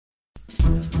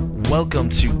Welcome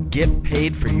to Get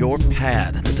Paid for Your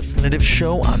Pad, the definitive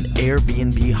show on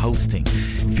Airbnb hosting,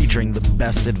 featuring the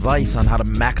best advice on how to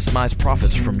maximize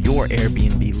profits from your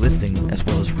Airbnb listing, as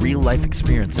well as real-life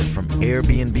experiences from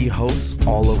Airbnb hosts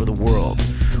all over the world.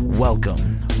 Welcome.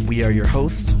 We are your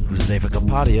hosts, Josefa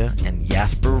Kapadia and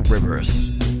Jasper Rivers.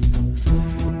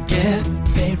 Get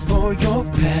paid for your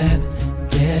pad.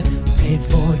 Get paid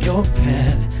for your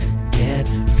pad. Get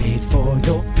paid for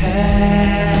your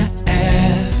pad.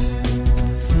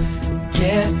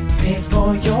 Get paid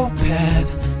for your pad.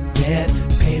 Get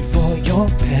paid for your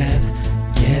pad.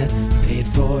 Get paid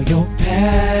for your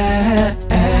pad.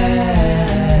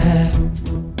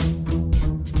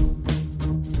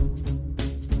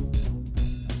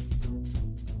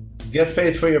 Get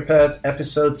Paid for Your Pad,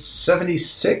 episode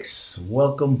 76.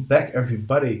 Welcome back,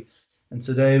 everybody. And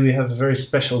today we have a very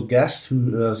special guest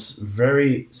who is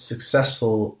very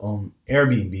successful on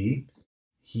Airbnb.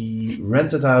 He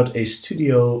rented out a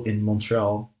studio in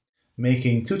Montreal,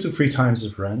 making 2 to 3 times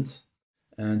his rent.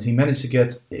 And he managed to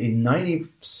get a 96%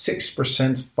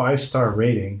 5-star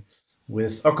rating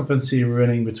with occupancy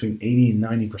running between 80 and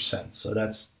 90%. So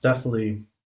that's definitely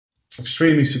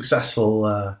extremely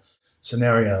successful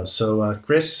scenario. So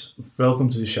Chris, welcome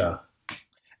to the show.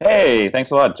 Hey, thanks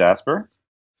a lot, Jasper.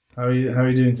 How are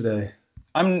you doing today?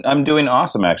 I'm doing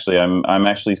awesome, actually. I'm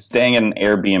actually staying at an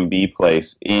Airbnb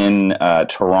place in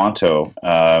Toronto.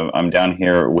 I'm down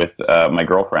here with my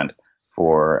girlfriend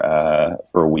for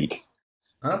a week.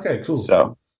 Okay, cool.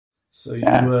 So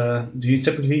you do you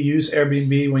typically use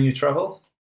Airbnb when you travel?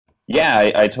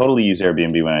 Yeah, I totally use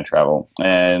Airbnb when I travel,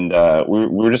 and we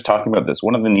were just talking about this.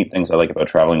 One of the neat things I like about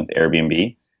traveling with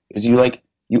Airbnb is you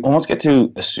almost get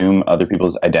to assume other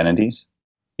people's identities.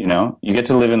 You know, you get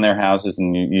to live in their houses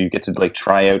and you get to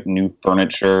try out new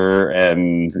furniture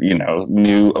and,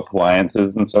 new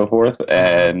appliances and so forth.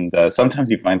 And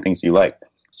sometimes you find things you like.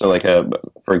 So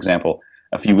for example,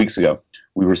 a few weeks ago,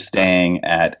 we were staying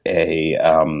at the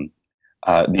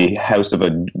house of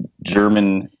a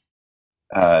German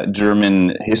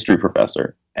history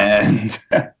professor. And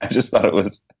I just thought it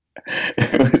was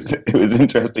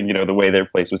interesting, the way their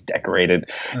place was decorated,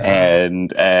 and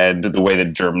the way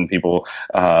that German people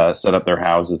set up their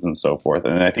houses and so forth.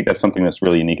 And I think that's something that's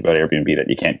really unique about Airbnb that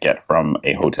you can't get from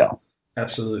a hotel.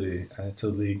 Absolutely, I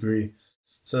totally agree.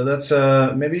 So that's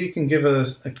maybe you can give a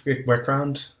quick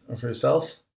background of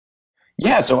yourself.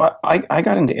 Yeah, so I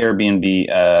got into Airbnb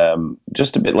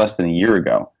just a bit less than a year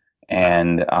ago.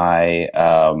 And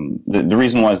the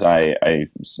reason was I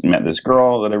met this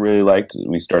girl that I really liked.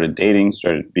 We started dating,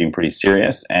 started being pretty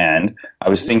serious. And I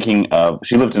was thinking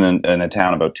she lived in a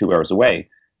town about 2 hours away.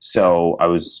 So I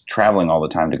was traveling all the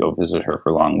time to go visit her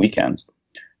for long weekends.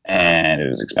 And it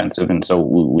was expensive. And so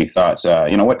we thought,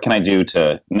 what can I do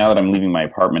now that I'm leaving my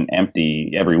apartment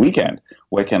empty every weekend,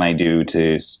 what can I do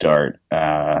to start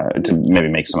to maybe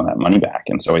make some of that money back?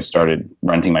 And so I started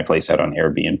renting my place out on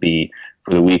Airbnb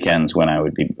for the weekends when I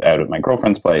would be out at my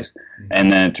girlfriend's place.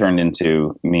 And then it turned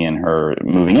into me and her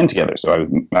moving in together. So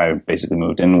I basically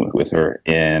moved in with her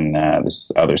in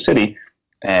this other city.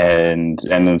 And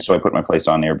then so I put my place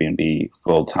on Airbnb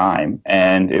full time.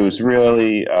 And it was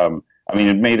really...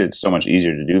 it made it so much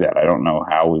easier to do that. I don't know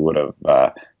how we would have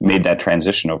made that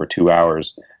transition over 2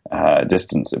 hours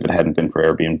distance if it hadn't been for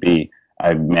Airbnb.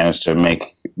 I managed to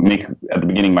make at the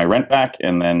beginning my rent back,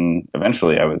 and then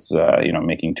eventually I was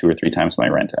making 2 or 3 times my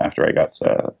rent after I got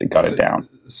it down.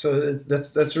 So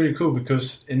that's really cool,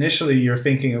 because initially you're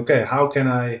thinking, okay, how can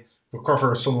I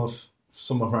recover some of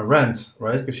my rent,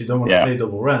 right? Because you don't want to pay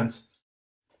double rent.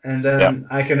 And then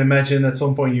I can imagine at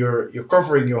some point you're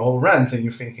covering your whole rent, and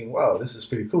you're thinking, wow, this is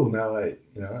pretty cool. Now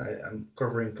I'm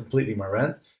covering completely my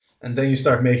rent. And then you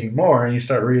start making more, and you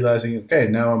start realizing, okay,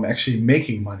 now I'm actually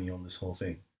making money on this whole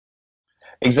thing.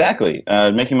 Exactly,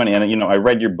 making money. And I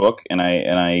read your book, and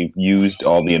I used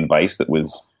all the advice that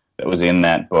was in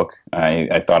that book.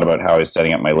 I thought about how I was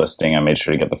setting up my listing. I made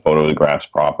sure to get the photographs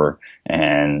proper,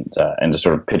 and to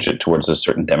sort of pitch it towards a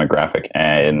certain demographic,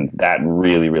 and that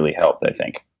really, really helped, I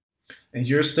think. And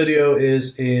your studio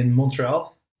is in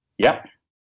Montreal? Yep.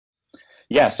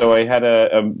 Yeah, so I had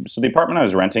so the apartment I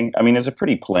was renting, it's a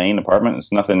pretty plain apartment.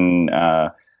 It's nothing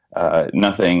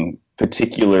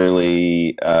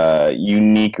particularly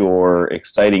unique or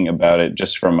exciting about it,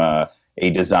 just from a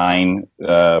design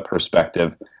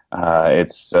perspective.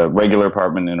 It's a regular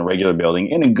apartment in a regular building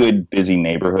in a good, busy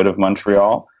neighborhood of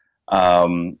Montreal.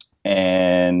 But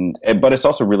it's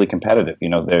also really competitive.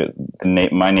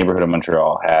 My neighborhood of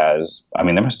Montreal has,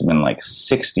 there must have been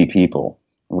 60 people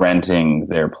renting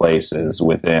their places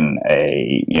within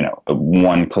a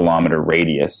 1 kilometer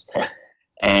radius.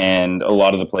 and a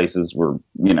lot of the places were,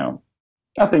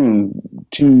 nothing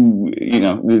too,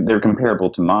 they're comparable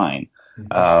to mine.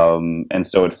 And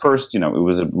so at first, it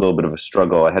was a little bit of a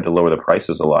struggle. I had to lower the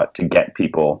prices a lot to get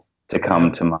people to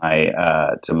come to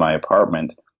my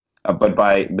apartment. But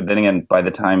then again, by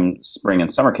the time spring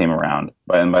and summer came around,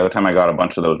 by the time I got a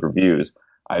bunch of those reviews,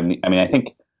 I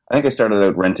think I started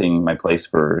out renting my place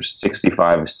for $65,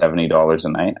 $70 a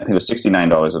night. I think it was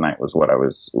 $69 a night was what I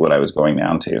was going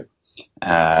down to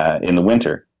in the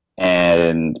winter.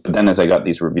 But then as I got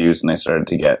these reviews and I started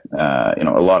to get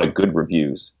a lot of good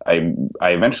reviews, I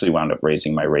eventually wound up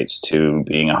raising my rates to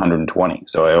being $120.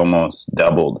 So I almost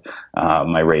doubled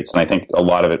my rates, and I think a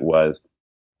lot of it was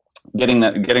getting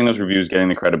those reviews, getting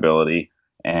the credibility,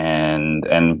 and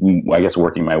I guess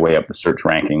working my way up the search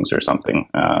rankings or something.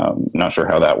 Not sure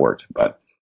how that worked, but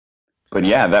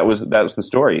yeah, that was the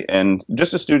story. And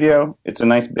just a studio. It's a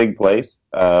nice big place,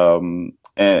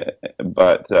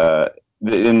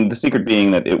 the secret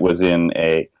being that it was in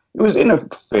a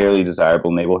fairly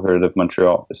desirable neighborhood of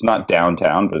Montreal. It's not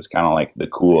downtown, but it's kind of like the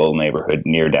cool neighborhood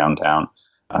near downtown,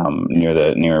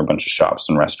 near a bunch of shops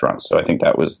and restaurants. So I think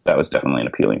that was definitely an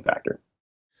appealing factor.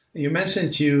 You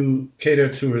mentioned you cater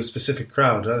to a specific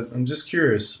crowd. I'm just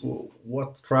curious,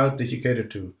 what crowd did you cater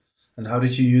to, and how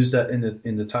did you use that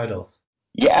in the title?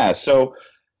 Yeah, so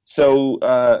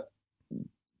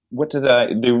what did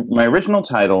my original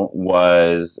title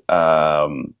was a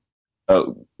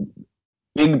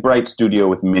big bright studio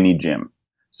with mini gym.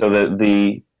 So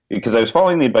because I was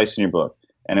following the advice in your book,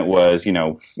 and it was,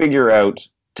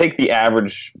 take the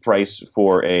average price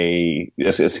for a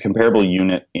comparable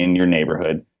unit in your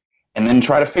neighborhood, and then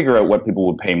try to figure out what people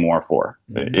would pay more for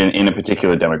in a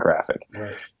particular demographic.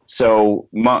 Right. So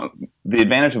the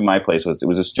advantage of my place was it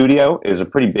was a studio. It was a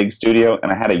pretty big studio,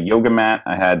 and I had a yoga mat.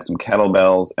 I had some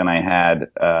kettlebells, and I had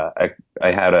a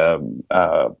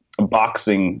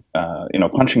boxing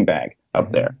punching bag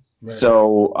up there. Right.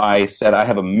 So I said I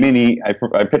have a mini. I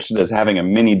pitched it as having a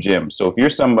mini gym. So if you're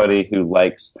somebody who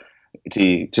likes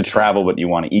to travel but you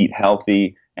want to eat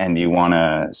healthy and you want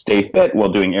to stay fit while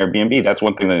doing Airbnb, that's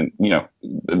one thing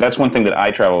that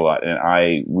I travel a lot and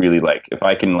I really like. If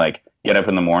I can get up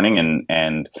in the morning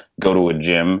and go to a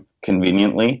gym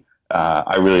conveniently,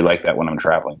 I really like that when I'm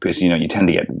traveling, because you tend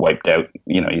to get wiped out,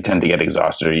 you tend to get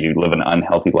exhausted, or you live an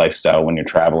unhealthy lifestyle when you're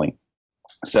traveling.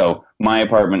 So my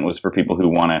apartment was for people who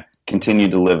want to continue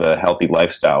to live a healthy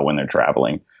lifestyle when they're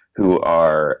traveling, who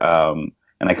are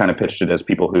and I kind of pitched it as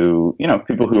people who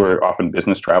are often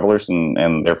business travelers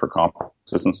and there for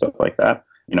conferences and stuff like that.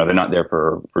 They're not there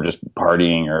for just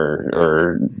partying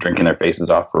or drinking their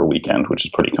faces off for a weekend, which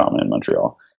is pretty common in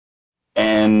Montreal.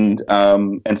 And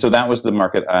so that was the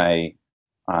market I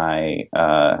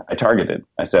targeted.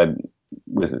 I said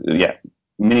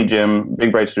mini gym,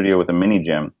 big bright studio with a mini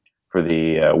gym for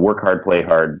the work hard, play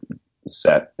hard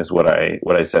set is what I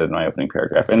said in my opening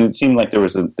paragraph. And it seemed like there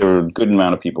were a good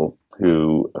amount of people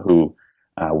who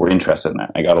were interested in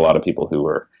that. I got a lot of people who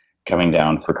were coming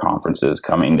down for conferences,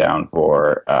 coming down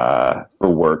for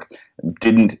work.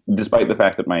 Despite the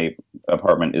fact that my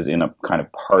apartment is in a kind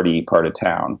of party part of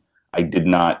town, I did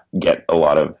not get a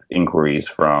lot of inquiries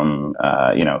from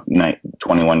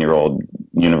 21-year-old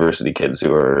university kids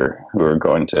who are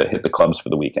going to hit the clubs for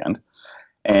the weekend.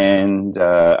 And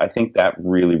I think that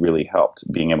really, really helped,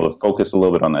 being able to focus a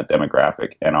little bit on that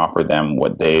demographic and offer them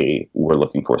what they were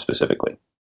looking for specifically.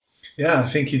 Yeah, I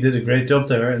think you did a great job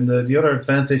there. And the other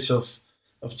advantage of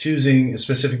choosing a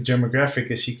specific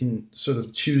demographic is you can sort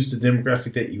of choose the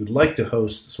demographic that you would like to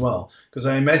host as well. Because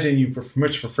I imagine you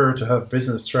much prefer to have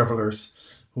business travelers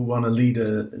who want to lead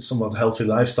a somewhat healthy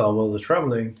lifestyle while they're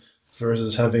traveling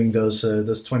versus having those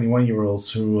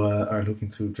 21-year-olds who are looking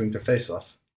to drink their face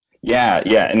off. Yeah,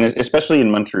 and especially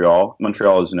in Montreal.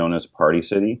 Montreal is known as a party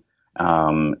city,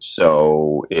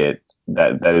 so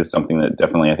that is something that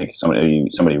definitely I think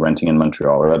somebody renting in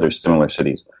Montreal or other similar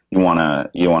cities you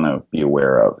wanna be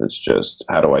aware of. It's just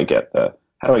how do I get the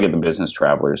business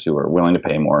travelers who are willing to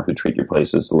pay more, who treat your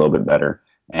places a little bit better,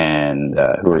 and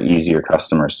who are easier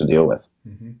customers to deal with.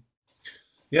 Mm-hmm.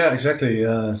 Yeah, exactly.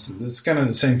 So it's kind of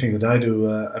the same thing that I do.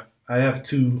 I have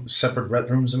 2 separate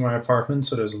red rooms in my apartment,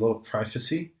 so there's a lot of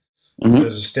privacy. Mm-hmm.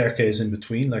 There's a staircase in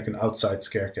between, like an outside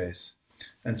staircase.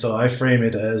 And so I frame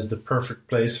it as the perfect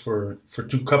place for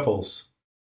 2 couples.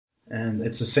 And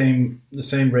it's the same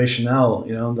rationale,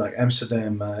 like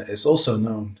Amsterdam is also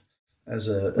known as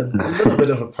a little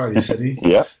bit of a party city.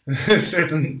 Yeah. in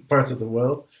certain parts of the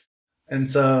world. And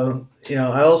so,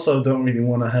 I also don't really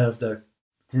want to have that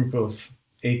group of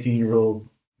 18-year-old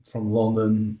from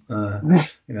London,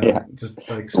 just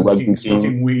like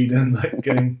smoking weed and like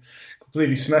getting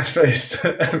completely smash faced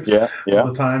Yeah, all yeah.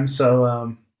 the time.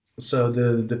 So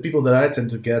the people that I tend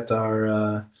to get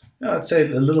are I'd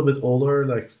say a little bit older,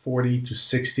 like 40 to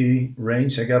 60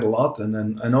 range. I get a lot,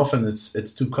 and often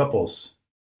it's two couples,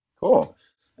 Cool.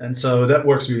 and so that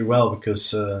works really well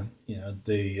because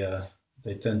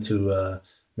they tend to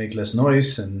make less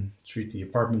noise and treat the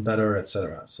apartment better,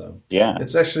 etc. So Yeah.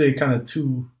 it's actually kind of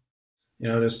two.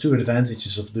 There's two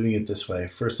advantages of doing it this way.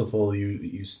 First of all,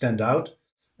 you stand out,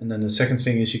 and then the second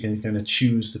thing is you can kind of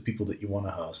choose the people that you want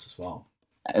to host as well.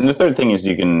 And the third thing is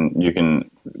you can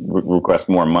request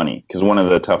more money, because one of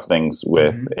the tough things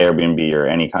with Airbnb or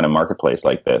any kind of marketplace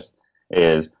like this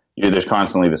is there's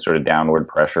constantly this sort of downward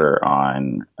pressure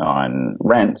on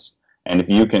rents, and if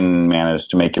you can manage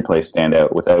to make your place stand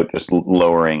out without just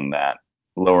lowering that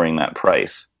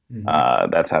price,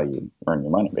 that's how you earn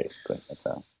your money, basically. That's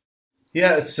how.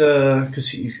 Yeah, it's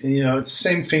because it's the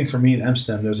same thing for me in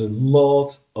Amsterdam. There's a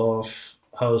lot of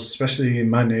houses, especially in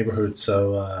my neighborhood.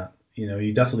 So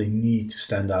you definitely need to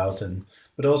stand out,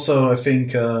 but also I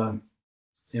think a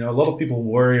lot of people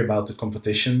worry about the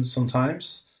competition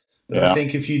sometimes. But Yeah. I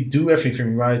think if you do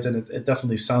everything right, then it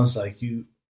definitely sounds like you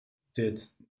did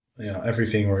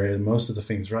everything or most of the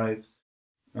things right.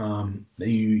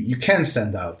 You can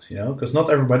stand out, because not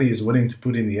everybody is willing to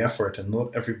put in the effort, and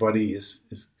not everybody is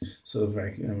sort of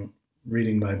like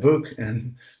reading my book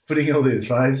and putting all the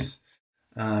advice.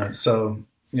 So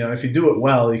if you do it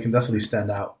well, you can definitely stand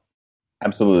out.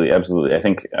 Absolutely, absolutely. I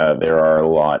think there are a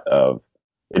lot of.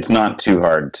 It's not too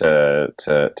hard to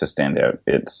stand out.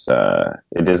 It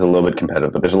is a little bit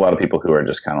competitive, but there's a lot of people who are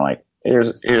just kind of like,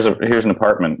 here's an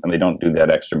apartment, and they don't do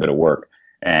that extra bit of work.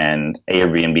 And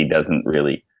Airbnb doesn't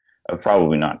really,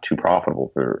 probably not too profitable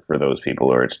for those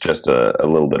people, or it's just a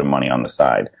little bit of money on the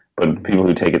side. But people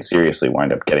who take it seriously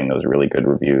wind up getting those really good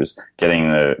reviews, getting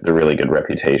the really good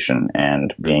reputation,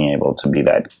 and being able to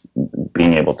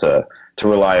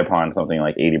rely upon something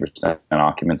like 80%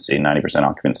 occupancy, 90%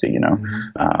 occupancy,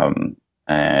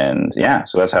 and yeah,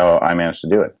 so that's how I managed to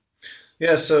do it.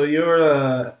 Yeah, so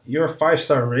your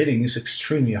 5-star rating is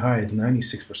extremely high at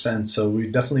 96%. So we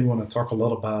definitely want to talk a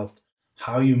lot about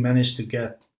how you managed to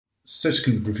get such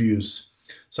good reviews.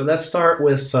 So let's start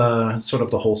with sort of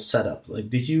the whole setup.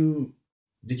 Like, did you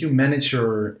manage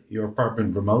your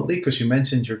apartment remotely? Because you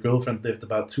mentioned your girlfriend lived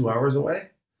about 2 hours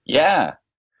away. Yeah.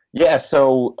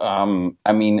 So,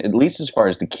 I mean, at least as far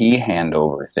as the key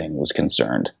handover thing was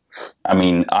concerned, I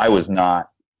mean, I was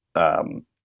not.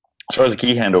 As far as the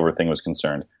key handover thing was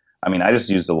concerned, I mean, I just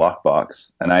used a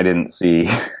lockbox, and I didn't see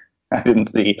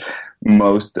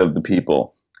most of the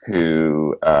people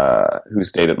who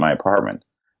stayed at my apartment.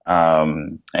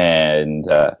 And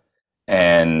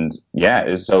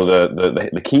yeah, so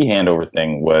the key handover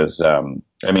thing was, I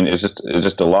mean, it's just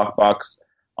a lockbox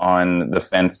on the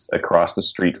fence across the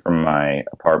street from my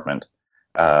apartment,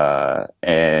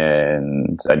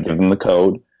 and I'd give them the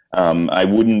code. I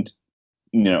wouldn't,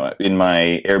 in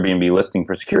my Airbnb listing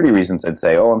for security reasons, I'd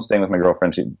say, "Oh, I'm staying with my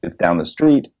girlfriend. It's down the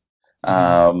street."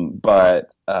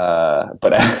 But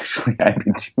actually I'd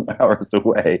be 2 hours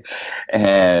away,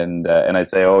 and I'd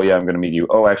say, "Oh yeah, I'm going to meet you.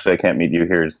 Oh, actually I can't meet you.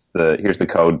 Here's the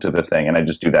code to the thing." And I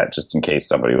just do that just in case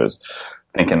somebody was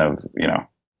thinking of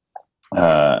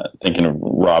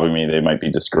robbing me. They might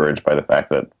be discouraged by the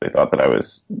fact that they thought that I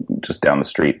was just down the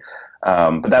street.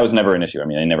 But that was never an issue. I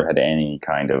mean, I never had any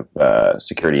kind of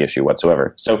security issue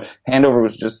whatsoever. So handover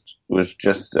was just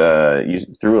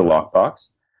through a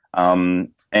lockbox. The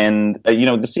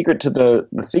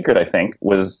secret I think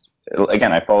was,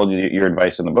 again, I followed your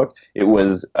advice in the book. It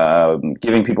was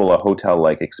giving people a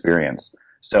hotel-like experience.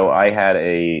 So I had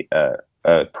a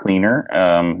cleaner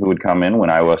who would come in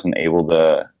when I wasn't able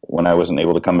to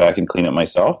come back and clean it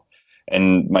myself,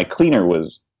 and my cleaner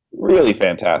was really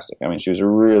fantastic. I mean, she was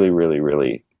really, really,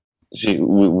 really.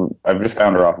 I've just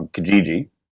found her off of Kijiji,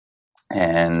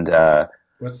 and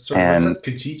what's that?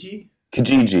 Kijiji?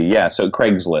 Kijiji, yeah. So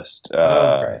Craigslist.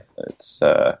 Okay. It's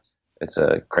a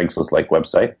Craigslist-like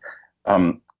website.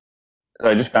 I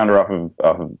just found her off of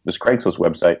this Craigslist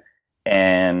website,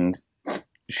 and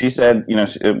she said,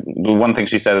 the one thing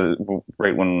she said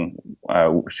right when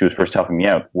she was first helping me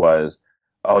out was,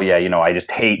 "Oh yeah, I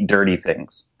just hate dirty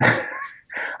things."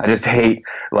 I just hate,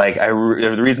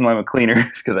 the reason why I'm a cleaner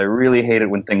is because I really hate it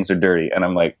when things are dirty. And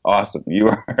I'm like, awesome, you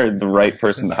are the right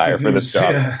person to hire for this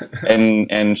job. Yeah.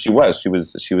 And she was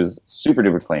super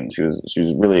duper clean. She was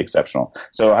really exceptional.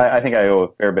 So I think I owe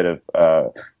a fair bit of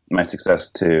my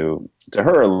success to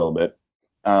her a little bit.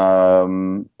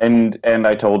 And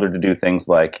I told her to do things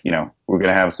like, we're going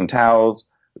to have some towels,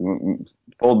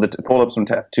 fold up some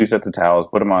 2 sets of towels,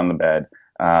 put them on the bed.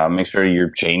 Make sure you're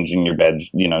changing your bed,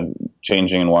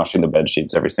 changing and washing the bed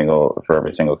sheets for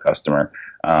every single customer.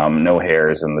 No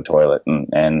hairs in the toilet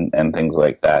and things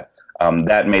like that.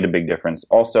 That made a big difference.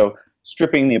 Also,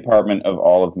 stripping the apartment of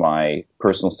all of my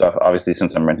personal stuff. Obviously,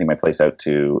 since I'm renting my place out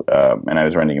to, and I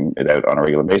was renting it out on a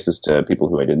regular basis to people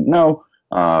who I didn't know,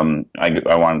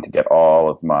 I wanted to get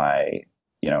all of my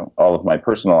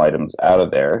personal items out of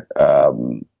there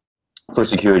for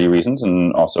security reasons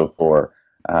and also for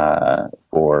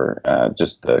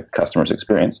just the customer's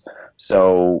experience.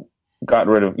 So got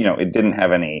rid of,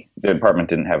 the apartment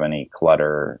didn't have any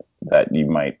clutter that you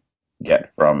might get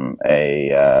from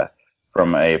a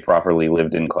properly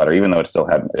lived in clutter, even though it still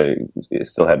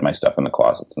had my stuff in the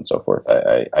closets and so forth.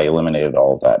 I eliminated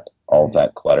all of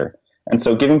that clutter. And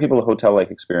so giving people a hotel-like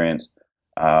experience,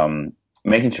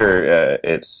 making sure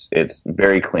it's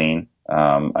very clean.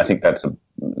 I think that's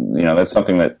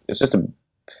something that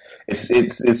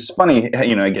it's funny,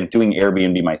 again, doing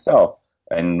Airbnb myself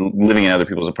and living in other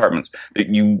people's apartments, that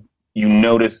you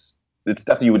notice the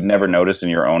stuff you would never notice in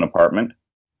your own apartment.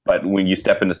 But when you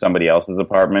step into somebody else's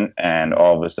apartment and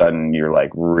all of a sudden you're like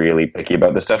really picky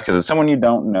about this stuff because it's someone you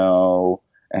don't know,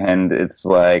 and it's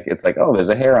like, oh, there's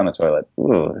a hair on the toilet.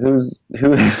 Ooh, who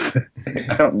is?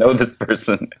 I don't know this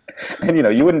person. And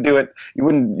you wouldn't do it. You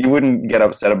wouldn't get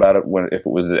upset about it if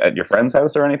it was at your friend's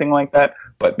house or anything like that.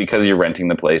 But because you're renting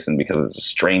the place and because it's a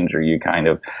stranger, you kind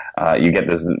of you get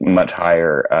this much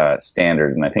higher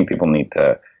standard. And I think people need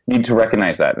to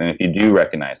recognize that. And if you do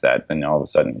recognize that, then all of a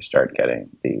sudden you start getting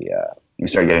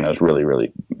those really,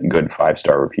 really good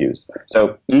 5-star reviews.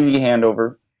 So easy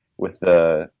handover with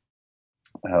the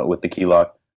key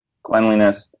lock,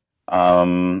 cleanliness,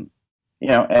 and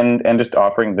just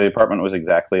offering. The apartment was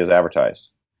exactly as advertised.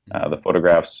 The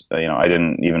photographs, I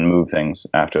didn't even move things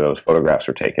after those photographs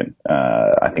were taken.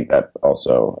 I think that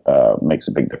also makes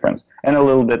a big difference. And a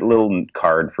little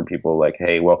card for people like,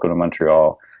 hey, welcome to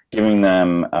Montreal. Giving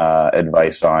them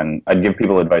I'd give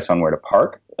people advice on where to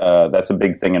park. That's a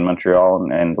big thing in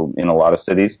Montreal and in a lot of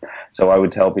cities. So I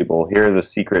would tell people, here are the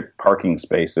secret parking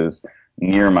spaces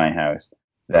near my house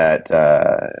that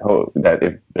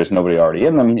if there's nobody already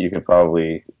in them, you could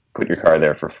probably put your car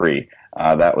there for free.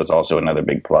 That was also another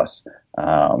big plus.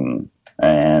 And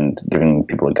giving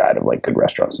people a guide of like good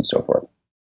restaurants and so forth.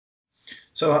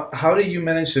 So how did you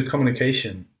manage the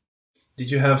communication? Did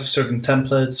you have certain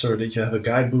templates, or did you have a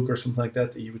guidebook or something like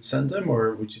that you would send them,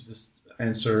 or would you just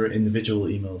answer individual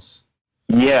emails?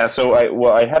 Yeah, so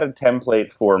I had a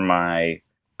template for my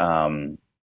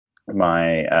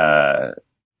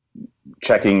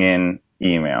checking in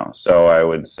email. So I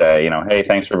would say, hey,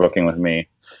 thanks for booking with me.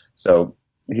 So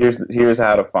here's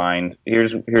how to find,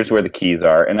 here's where the keys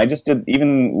are. And I just did,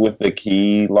 even with the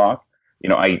key lock,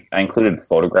 I included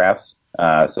photographs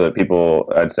so that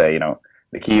people, I'd say,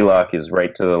 the key lock is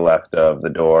right to the left of the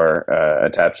door,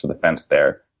 attached to the fence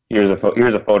there. Here's a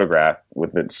photograph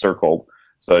with it circled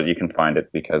so that you can find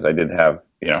it, because I did at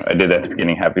the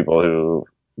beginning have people who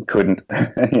couldn't,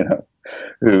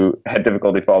 who had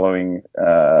difficulty following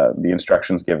the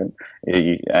instructions given.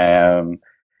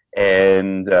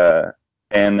 And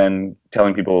then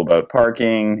telling people about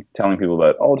parking, telling people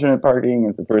about alternate parking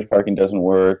if the first parking doesn't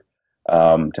work.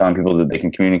 Telling people that they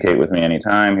can communicate with me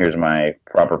anytime. Here's my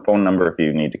proper phone number if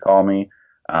you need to call me.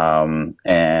 And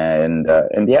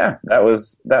yeah, that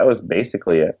was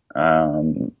basically it.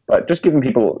 But just giving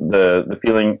people the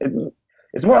feeling,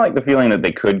 it's more like the feeling that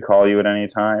they could call you at any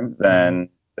time than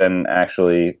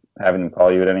actually having them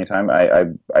call you at any time.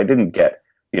 I didn't get,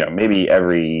 maybe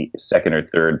every second or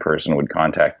third person would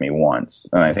contact me once.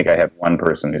 And I think I had one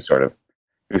person who sort of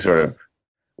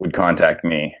would contact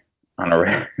me on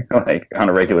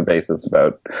a regular basis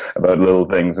about little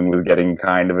things, and was getting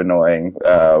kind of annoying.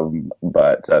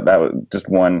 But that was just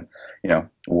one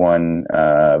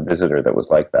visitor that was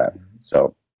like that.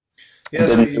 So yeah,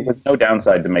 there was no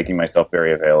downside to making myself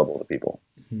very available to people.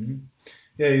 Mm-hmm.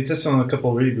 Yeah, you touched on a couple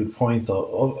of really good points.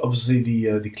 Obviously,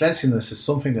 the cleanliness is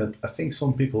something that I think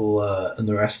some people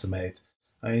underestimate.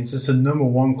 I mean, it's just the number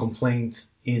one complaint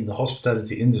in the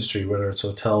hospitality industry, whether it's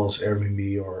hotels,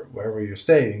 Airbnb, or wherever you're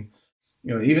staying.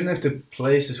 Even if the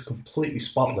place is completely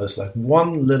spotless, like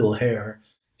one little hair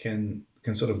can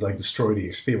sort of like destroy the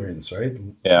experience, right?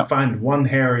 Yeah. You find one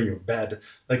hair in your bed,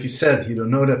 like you said, you don't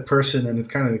know that person, and it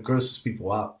kind of grosses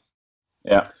people out.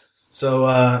 Yeah. So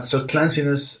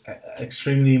cleanliness,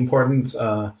 extremely important.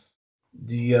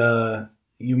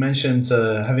 You mentioned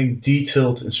having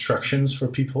detailed instructions for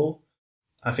people.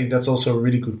 I think that's also a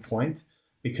really good point,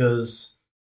 because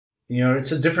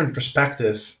it's a different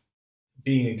perspective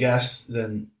being a guest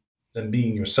than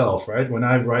being yourself, right? When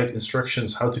I write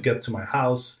instructions how to get to my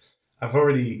house, I've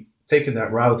already taken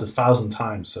that route 1,000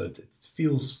 times, so it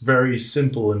feels very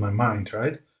simple in my mind,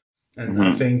 right? And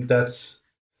I think that's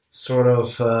sort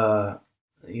of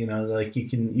like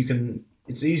you can.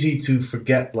 It's easy to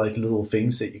forget like little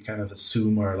things that you kind of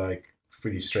assume are like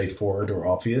pretty straightforward or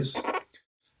obvious.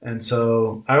 And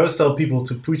so I always tell people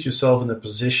to put yourself in the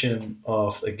position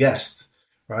of a guest,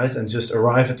 right? And just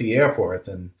arrive at the airport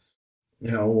and,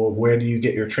 well, where do you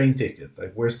get your train ticket?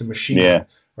 Like, where's the machine? Yeah.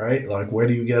 Right? Like, where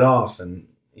do you get off? And,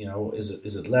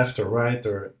 is it left or right?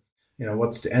 Or,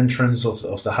 what's the entrance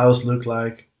of the house look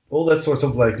like? All that sorts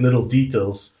of like little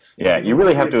details. Yeah, you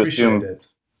really have to assume. It.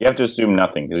 You have to assume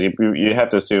nothing because you have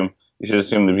to assume. You should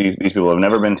assume that these people have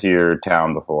never been to your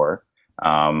town before.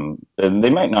 And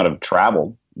they might not have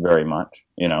traveled very much.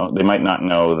 They might not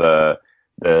know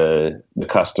the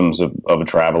customs of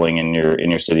traveling in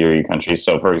your city or your country.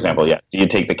 So, for example, do you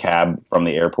take the cab from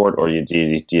the airport or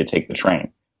do you take the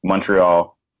train?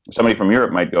 Montreal. Somebody from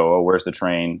Europe might go, "Oh, where's the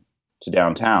train to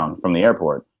downtown from the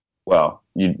airport?" Well,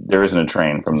 there isn't a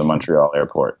train from the Montreal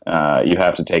airport. You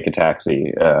have to take a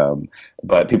taxi,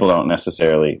 but people don't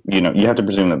necessarily. You have to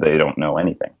presume that they don't know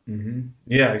anything. Mm-hmm.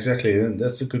 Yeah, exactly, and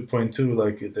that's a good point too.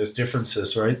 Like, there's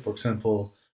differences, right? For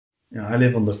example, I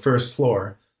live on the first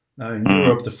floor. In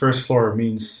Europe, the first floor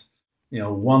means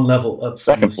one level up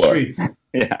from the street.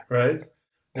 Yeah, right.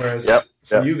 Whereas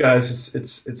for you guys,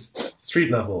 it's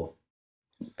street level.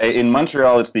 In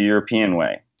Montreal, it's the European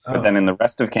way. But then in the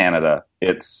rest of Canada,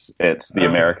 it's the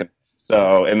American.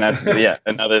 So, and that's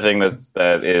another thing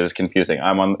that is confusing.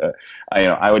 I'm on,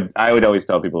 I would always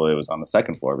tell people it was on the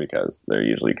second floor because they're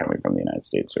usually coming from the United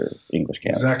States or English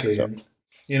Canada. Exactly. So.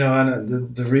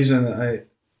 And the reason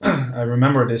I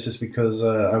remember this is because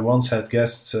I once had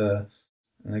guests, and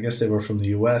I guess they were from the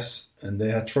US, and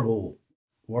they had trouble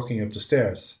walking up the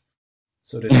stairs.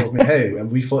 So they told me, "Hey,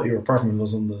 and we thought your apartment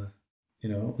was on the."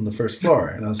 On the first floor.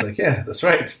 And I was like, yeah, that's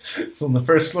right. It's on the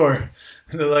first floor.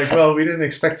 And they're like, well, we didn't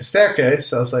expect a staircase.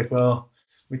 So I was like, well,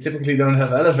 we typically don't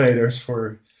have elevators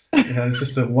for, it's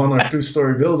just a 1 or 2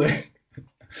 story building.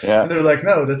 Yeah. And they were like,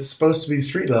 no, that's supposed to be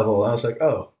street level. I was like,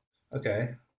 oh,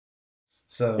 okay.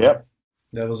 So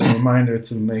that was a reminder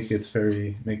to make that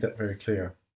very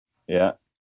clear. Yeah.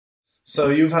 So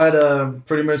you've had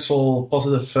pretty much all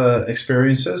positive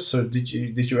experiences. So did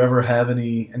you ever have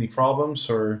any problems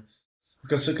or?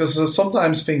 Because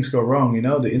sometimes things go wrong,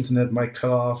 the internet might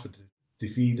cut off, or the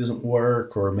TV doesn't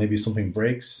work, or maybe something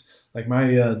breaks. Like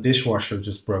my dishwasher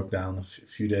just broke down a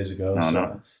few days ago,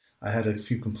 I had a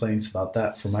few complaints about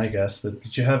that from my guests. But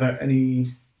did you have any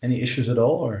issues at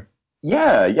all, or?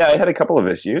 Yeah, I had a couple of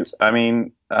issues. I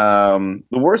mean, the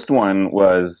worst one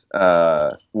was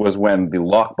when the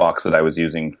lockbox that I was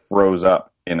using froze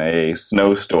up in a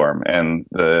snowstorm, and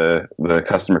the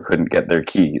customer couldn't get their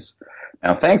keys.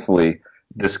 Now, thankfully,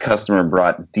 this customer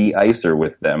brought de-icer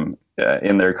with them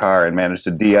in their car and managed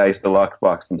to de-ice the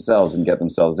lockbox themselves and get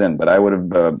themselves in. But I would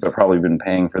have probably been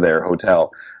paying for their hotel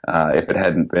if it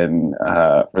hadn't been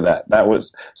for that.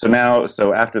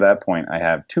 So after that point, I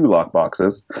have 2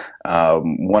 lockboxes,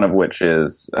 one of which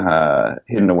is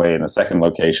hidden away in a second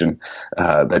location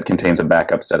that contains a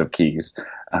backup set of keys.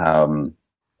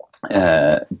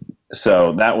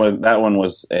 So that one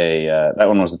was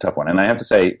a tough one, and I have to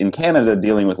say, in Canada,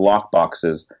 dealing with lock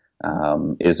boxes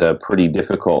is a pretty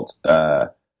difficult.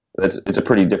 It's a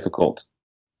pretty difficult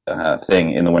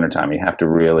thing in the wintertime. You have to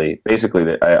really,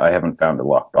 basically, I haven't found a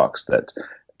lockbox that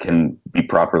can be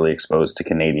properly exposed to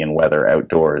Canadian weather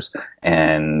outdoors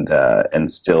and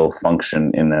still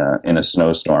function in a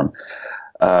snowstorm.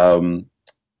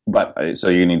 But so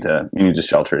you need to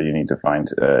shelter. You need to find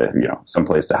some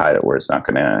place to hide it where it's not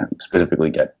going to specifically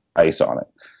get ice on it.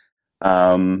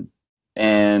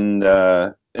 And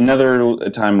another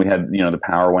time we had the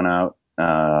power went out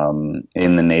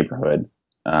in the neighborhood,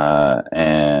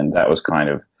 and that was kind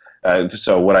of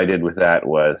so. What I did with that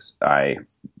was I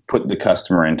put the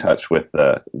customer in touch with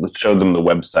showed them the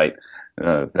website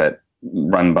that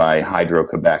run by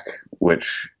Hydro-Quebec,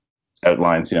 which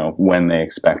outlines, when they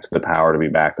expect the power to be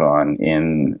back on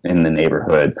in the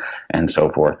neighborhood and so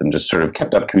forth, and just sort of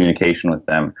kept up communication with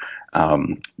them.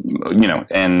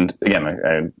 And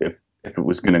again, if it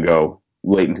was going to go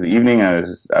late into the evening, I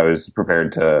was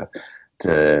prepared to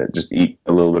just eat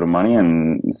a little bit of money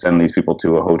and send these people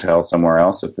to a hotel somewhere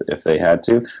else if they had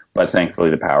to. But thankfully,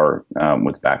 the power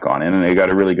was back on, and they got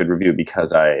a really good review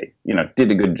because I did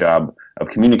a good job of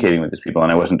communicating with these people,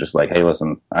 and I wasn't just like, hey,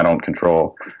 listen, I'm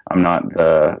not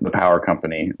the power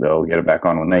company. They'll get it back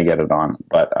on when they get it on.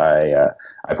 But I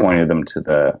pointed them to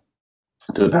the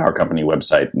power company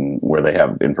website and where they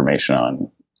have information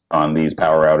on on these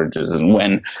power outages and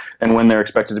when they're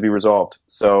expected to be resolved.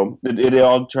 So these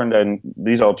all turned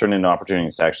into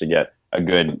opportunities to actually get a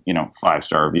good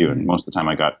 5-star review. And most of the time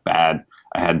I got bad.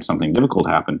 I had something difficult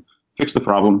happen. Fix the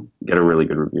problem. Get a really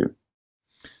good review.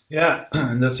 Yeah,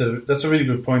 and that's a really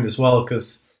good point as well,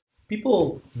 because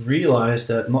people realize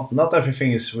that not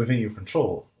everything is within your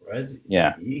control, right?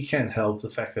 Yeah. You can't help the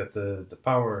fact that the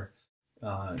power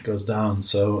goes down.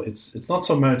 So it's not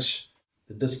so much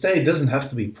the state doesn't have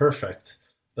to be perfect,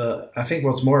 but I think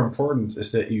what's more important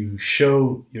is that you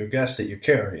show your guests that you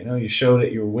care. You show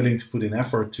that you're willing to put in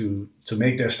effort to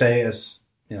make their stay as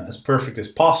as perfect as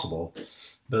possible.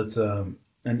 But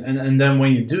and then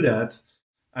when you do that,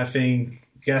 I think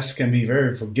guests can be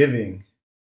very forgiving.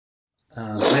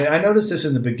 I noticed this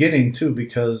in the beginning too,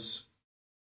 because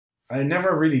I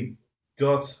never really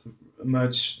got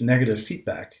much negative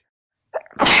feedback.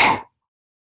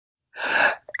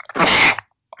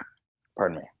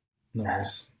 Pardon me.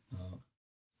 Nice.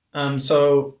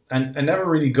 So I never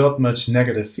really got much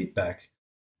negative feedback,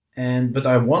 but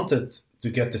I wanted to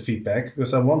get the feedback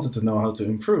because I wanted to know how to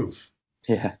improve.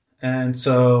 Yeah. And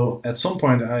so at some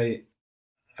point I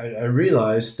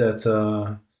realized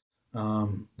that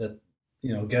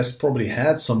guests probably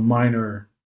had some minor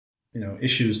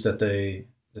issues that they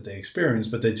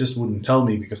experienced, but they just wouldn't tell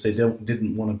me because they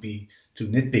didn't want to be too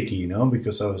nitpicky,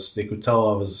 because they could tell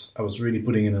I was really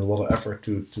putting in a lot of effort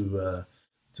to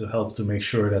help to make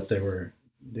sure that they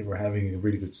were having a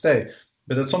really good stay.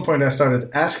 But at some point I started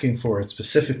asking for it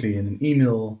specifically in an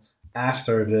email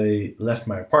after they left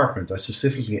my apartment. I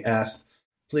specifically asked,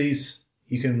 please,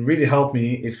 you can really help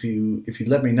me if you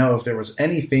let me know if there was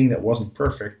anything that wasn't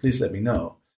perfect. Please let me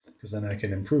know, because then I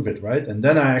can improve it, right? And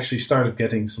then I actually started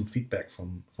getting some feedback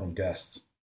from guests.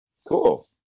 Cool.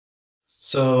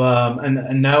 So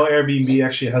and now Airbnb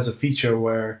actually has a feature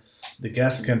where the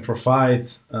guest can provide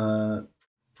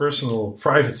personal,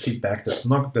 private feedback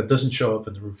that doesn't show up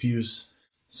in the reviews.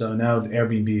 So now the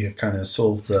Airbnb have kind of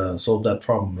solved that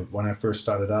problem. But when I first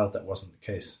started out, that wasn't the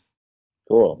case.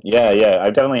 Cool. Yeah.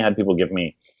 I've definitely had people give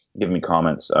me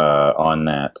comments on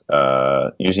that,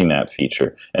 using that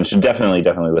feature, and should definitely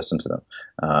listen to them.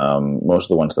 Most of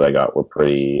the ones that I got were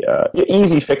pretty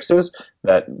easy fixes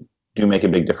that do make a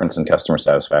big difference in customer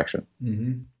satisfaction.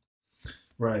 Mm-hmm.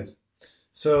 Right.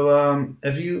 So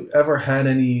have you ever had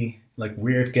any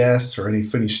weird guests or any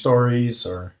funny stories,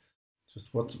 or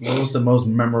just what was the most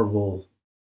memorable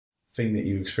thing that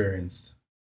you experienced?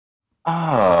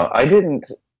 I didn't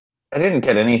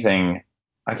get anything.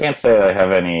 I can't say I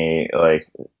have any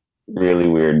really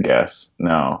weird guests.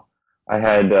 No, I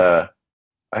had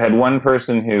one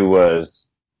person who was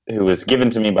given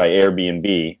to me by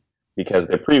Airbnb because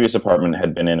their previous apartment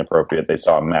had been inappropriate. They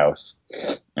saw a mouse,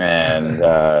 and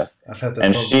I've had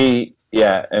that problem.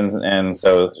 and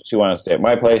so she wanted to stay at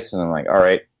my place, and I'm like, all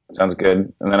right, sounds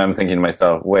good. And then I'm thinking to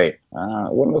myself, wait,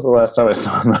 when was the last time I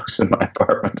saw a mouse in my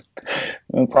apartment?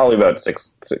 Probably about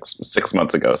six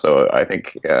months ago. So I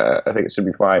think it should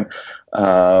be fine.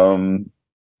 And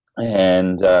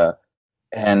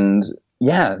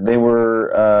yeah, they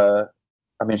were.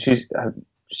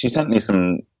 She sent me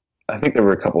some. I think there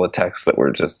were a couple of texts that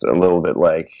were just a little bit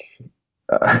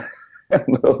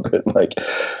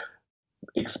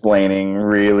explaining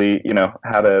really,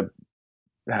 how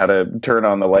to turn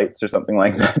on the lights or something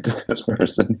like that to this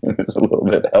person who was a little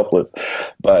bit helpless.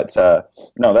 But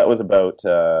no, that was about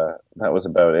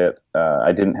it.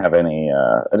 I didn't have any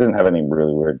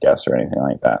really weird guests or anything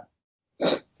like that.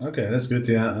 Okay, that's good.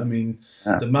 Yeah, I mean,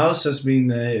 the mouse has been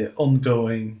an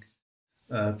ongoing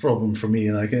problem for me.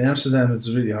 Like in Amsterdam, it's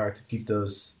really hard to keep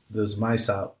those mice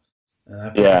out. And I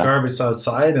put the garbage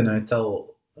outside, and I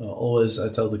tell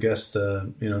the guests,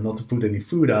 not to put any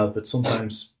food out. But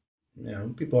sometimes,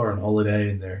 people are on holiday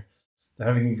and they're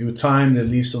having a good time. They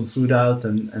leave some food out,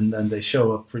 and then they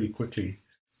show up pretty quickly.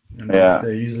 And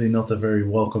they're usually not a very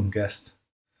welcome guest.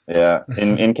 Yeah,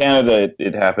 in Canada,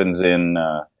 it happens in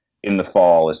the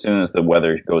fall. As soon as the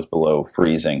weather goes below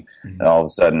freezing, and all of a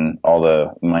sudden, all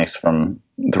the mice from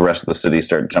the rest of the city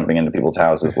start jumping into people's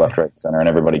houses, left, right, center, and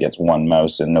everybody gets one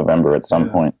mouse in November at some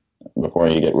point before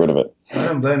you get rid of it. I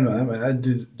don't blame them. I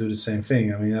do the same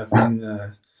thing. I mean,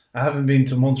 I haven't been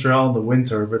to Montreal in the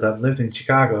winter, but I've lived in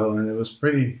Chicago, and it was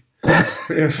pretty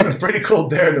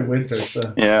cold there in the winter.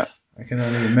 So yeah, I can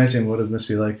only imagine what it must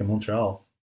be like in Montreal.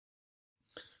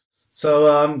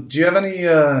 So, do you have any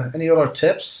other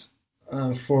tips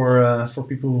for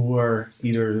people who are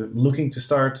either looking to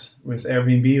start with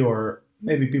Airbnb, or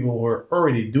maybe people who are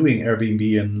already doing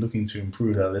Airbnb and looking to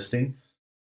improve their listing?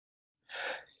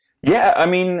 Yeah, I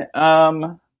mean,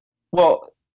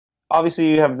 well,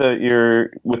 obviously you have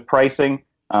with pricing.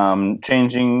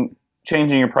 changing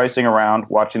your pricing around,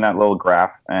 watching that little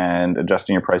graph, and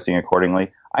adjusting your pricing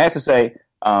accordingly. I have to say,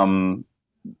 Airbnb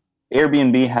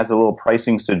has a little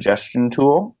pricing suggestion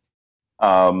tool.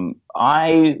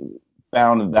 I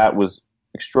found that was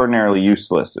extraordinarily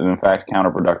useless and, in fact,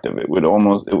 counterproductive. It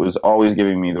was always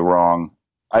giving me the wrong.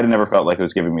 I never felt like it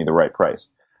was giving me the right price.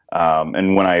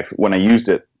 And when I used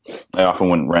it, I often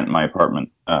wouldn't rent my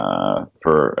apartment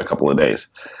for a couple of days.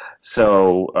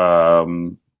 So, I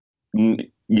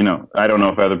don't know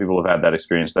if other people have had that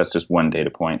experience. That's just one data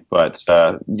point. But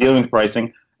dealing with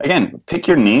pricing, again, pick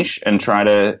your niche and try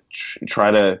to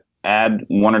add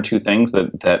one or two things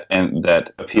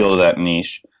that appeal to that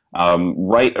niche.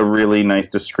 Write a really nice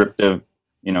descriptive.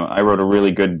 I wrote a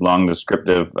really good long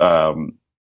descriptive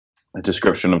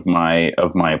description of my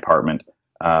apartment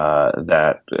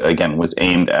that again was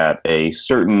aimed at a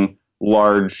certain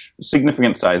large,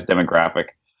 significant size demographic,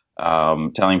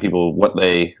 telling people what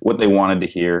they wanted to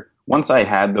hear. Once I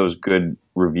had those good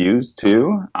reviews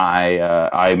too,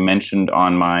 I mentioned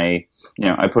on my,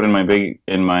 I put in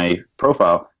my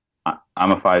profile,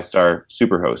 I'm a 5-star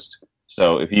Superhost.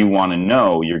 So if you want to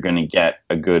know you're going to get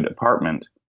a good apartment,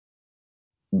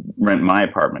 rent my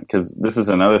apartment. Because this is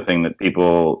another thing that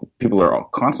people are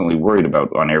constantly worried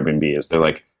about on Airbnb is they're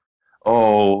like,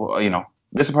 oh,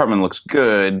 this apartment looks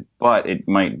good, but it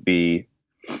might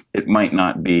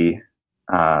not be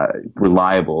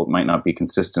reliable. It might not be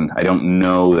consistent. I don't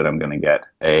know that I'm going to get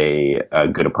a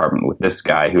good apartment with this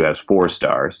guy who has 4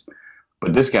 stars.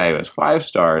 But this guy who has 5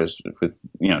 stars with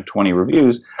 20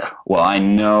 reviews, well, I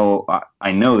know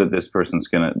that this person's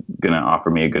gonna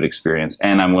offer me a good experience,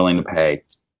 and I'm willing to pay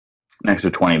an extra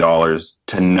 $20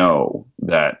 to know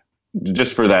that,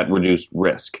 just for that reduced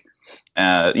risk.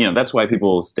 That's why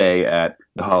people stay at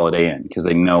the Holiday Inn, because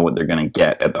they know what they're going to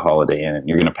get at the Holiday Inn, and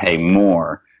you're going to pay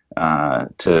more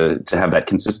to have that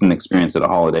consistent experience at a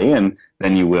Holiday Inn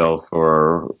than you will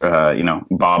for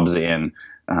Bob's Inn,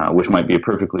 which might be a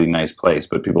perfectly nice place,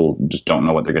 but people just don't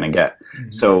know what they're going to get.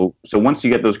 Mm-hmm. So once you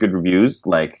get those good reviews,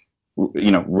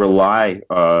 rely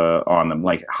on them,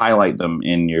 highlight them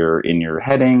in your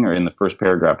heading or in the first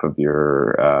paragraph of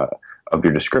your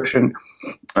description,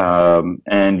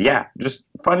 just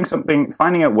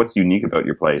finding out what's unique about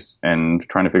your place and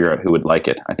trying to figure out who would like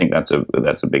it. I think that's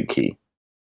a big key.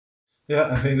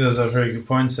 Yeah, I think those are very good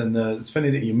points, and it's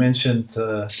funny that you mentioned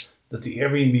that the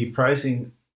Airbnb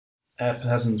pricing app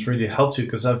hasn't really helped you,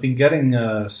 because I've been getting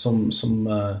some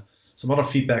other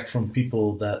feedback from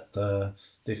people that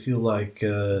they feel like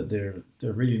they're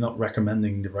really not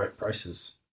recommending the right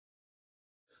prices.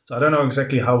 So I don't know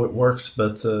exactly how it works,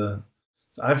 but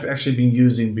I've actually been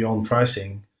using Beyond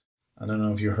Pricing. I don't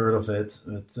know if you heard of it,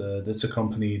 but it's a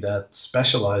company that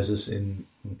specializes in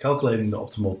calculating the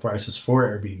optimal prices for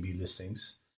Airbnb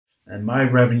listings. And my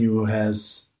revenue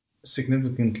has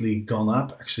significantly gone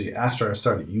up actually after I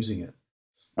started using it.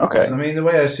 Okay. So, the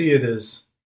way I see it is,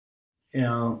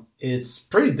 it's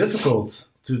pretty difficult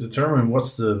to determine what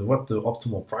the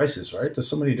optimal price is, right? There's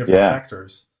so many different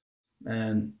factors.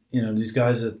 And, these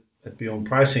guys at Beyond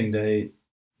Pricing, they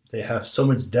have so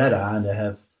much data, and they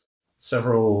have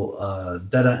several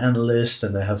data analysts,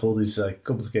 and they have all these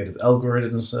complicated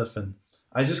algorithms and stuff. And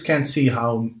I just can't see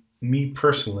how me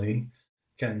personally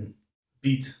can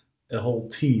beat a whole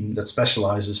team that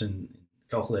specializes in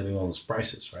calculating all those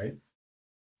prices, right?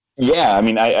 Yeah,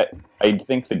 I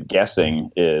think that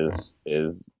guessing is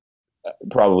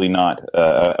probably not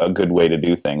a good way to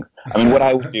do things. What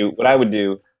I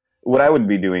would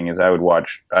be doing is I would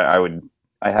watch. I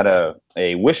had a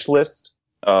wish list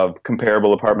of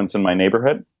comparable apartments in my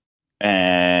neighborhood,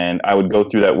 and I would go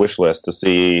through that wish list to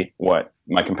see what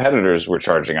my competitors were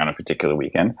charging on a particular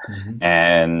weekend,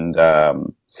 mm-hmm.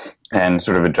 and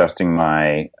sort of adjusting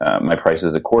my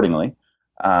prices accordingly.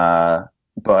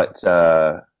 But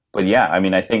yeah,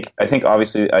 I think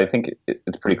obviously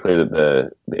it's pretty clear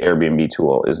that the Airbnb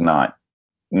tool is not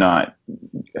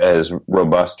as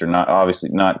robust, or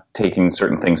not taking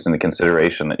certain things into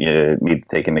consideration that you need to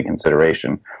take into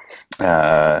consideration.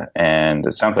 And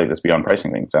it sounds like this Beyond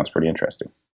Pricing thing sounds pretty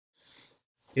interesting.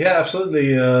 Yeah,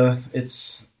 absolutely.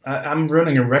 I'm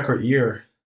running a record year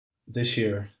this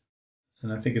year,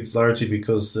 and I think it's largely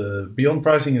because Beyond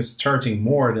Pricing is charging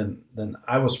more than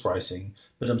I was pricing,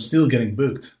 but I'm still getting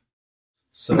booked.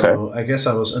 So okay. I guess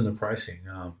I was underpricing.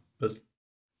 But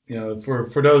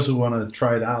for those who want to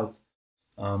try it out,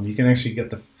 you can actually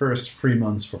get the first 3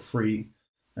 months for free,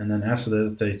 and then after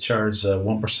that they charge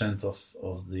 1%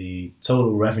 of the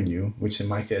total revenue, which in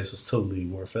my case was totally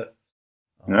worth it.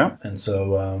 Yeah. And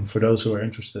so for those who are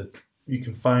interested, you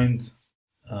can find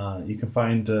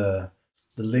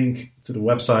the link to the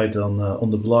website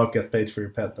on the blog,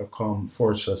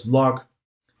 getpaidforyourpet.com/blog.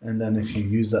 And then if you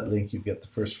use that link, you get the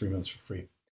first 3 months for free.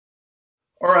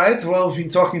 All right. Well, we've been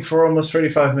talking for almost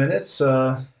 35 minutes.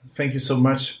 Thank you so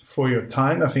much for your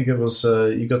time. I think it was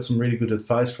you got some really good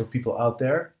advice for people out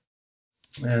there.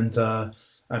 And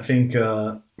I think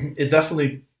it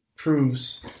definitely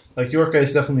proves, like your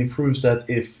case definitely proves that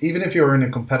even if you're in a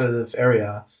competitive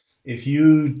area, if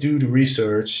you do the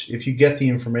research, if you get the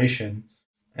information,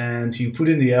 and you put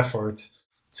in the effort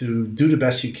to do the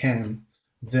best you can,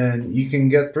 then you can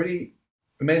get pretty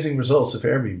amazing results with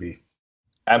Airbnb.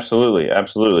 Absolutely.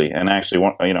 And actually,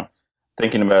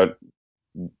 thinking about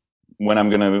when I'm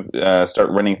going to start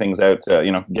renting things out,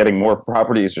 getting more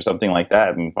properties or something like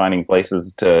that, and finding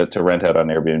places to rent out on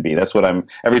Airbnb. That's what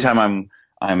every time I'm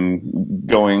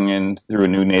going in through a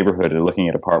new neighborhood and looking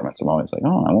at apartments, I'm always like,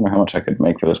 oh, I wonder how much I could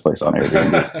make for this place on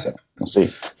Airbnb. So we'll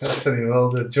see. That's funny.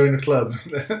 Well, join the club.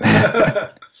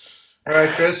 All right,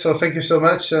 Chris. So thank you so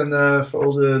much. And for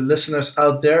all the listeners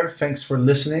out there, thanks for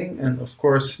listening. And of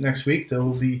course, next week there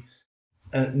will be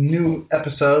a new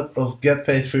episode of Get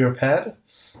Paid for Your Pet.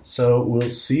 So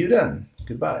we'll see you then.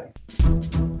 Goodbye.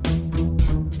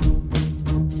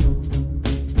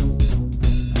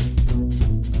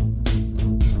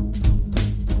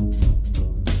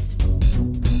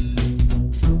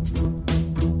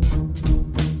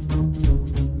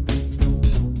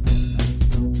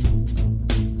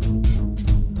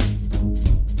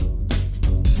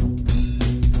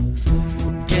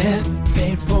 Get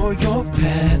paid for your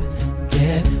pet.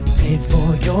 Get paid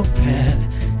for your pet.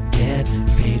 Get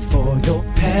paid for your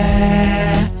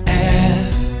pet.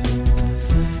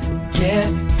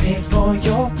 Get paid for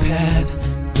your pet.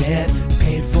 Get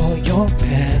paid for your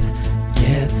pet.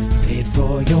 Get paid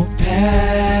for your pet.